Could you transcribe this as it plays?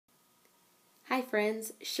Hi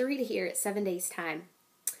friends, Sharita here at 7 Days Time.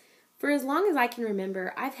 For as long as I can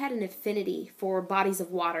remember, I've had an affinity for bodies of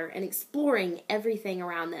water and exploring everything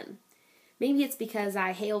around them. Maybe it's because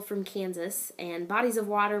I hail from Kansas and bodies of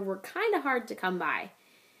water were kind of hard to come by.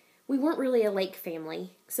 We weren't really a lake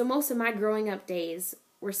family, so most of my growing up days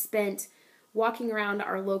were spent walking around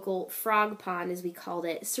our local frog pond, as we called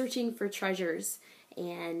it, searching for treasures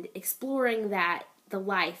and exploring the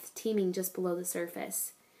life teeming just below the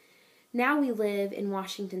surface. Now we live in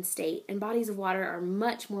Washington State, and bodies of water are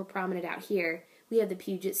much more prominent out here. We have the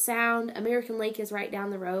Puget Sound, American Lake is right down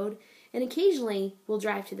the road, and occasionally we'll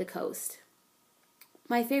drive to the coast.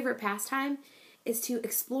 My favorite pastime is to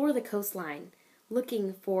explore the coastline,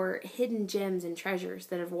 looking for hidden gems and treasures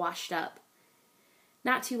that have washed up.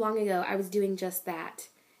 Not too long ago, I was doing just that,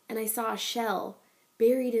 and I saw a shell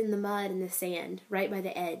buried in the mud and the sand right by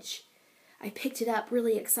the edge. I picked it up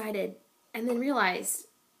really excited, and then realized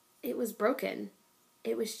it was broken.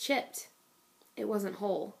 It was chipped. It wasn't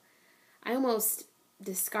whole. I almost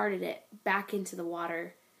discarded it back into the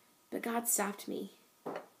water, but God stopped me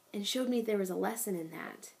and showed me there was a lesson in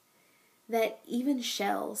that. That even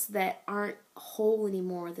shells that aren't whole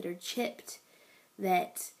anymore, that are chipped,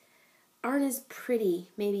 that aren't as pretty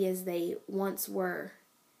maybe as they once were,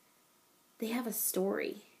 they have a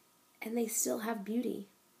story and they still have beauty.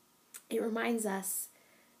 It reminds us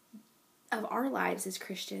of our lives as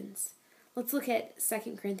Christians. Let's look at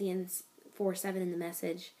 2 Corinthians 4:7 in the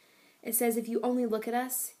Message. It says, if you only look at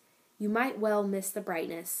us, you might well miss the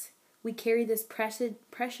brightness. We carry this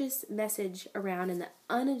precious message around in the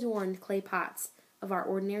unadorned clay pots of our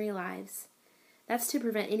ordinary lives. That's to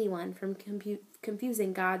prevent anyone from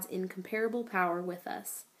confusing God's incomparable power with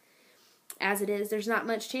us. As it is, there's not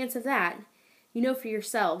much chance of that. You know for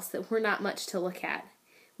yourselves that we're not much to look at.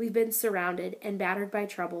 We've been surrounded and battered by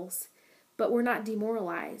troubles, but we're not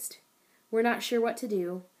demoralized. We're not sure what to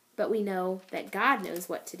do, but we know that God knows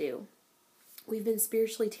what to do. We've been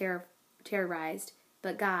spiritually terrorized,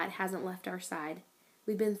 but God hasn't left our side.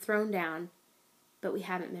 We've been thrown down, but we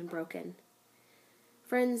haven't been broken.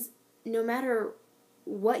 Friends, no matter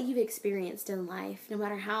what you've experienced in life, no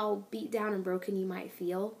matter how beat down and broken you might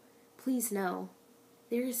feel, please know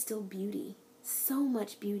there is still beauty, so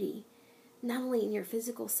much beauty. Not only in your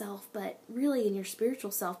physical self, but really in your spiritual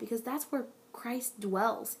self, because that's where Christ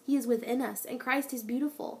dwells. He is within us, and Christ is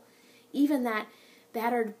beautiful. Even that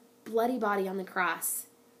battered, bloody body on the cross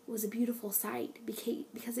was a beautiful sight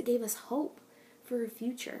because it gave us hope for a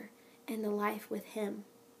future and a life with Him.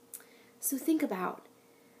 So think about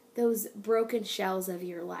those broken shells of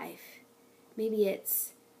your life. Maybe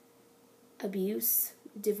it's abuse,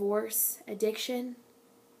 divorce, addiction,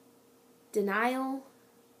 denial,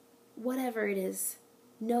 whatever it is.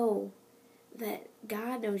 Know that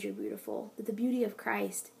God knows you're beautiful, that the beauty of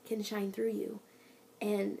Christ can shine through you,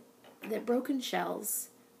 and that broken shells,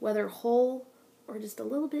 whether whole or just a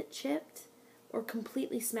little bit chipped or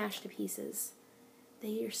completely smashed to pieces,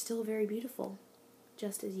 they are still very beautiful,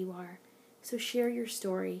 just as you are. So share your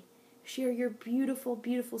story. Share your beautiful,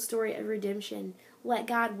 beautiful story of redemption. Let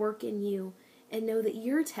God work in you, and know that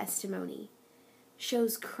your testimony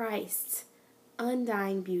shows Christ's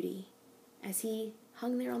undying beauty as He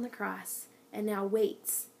hung there on the cross and now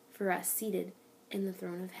waits for us seated in the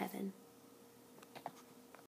throne of heaven.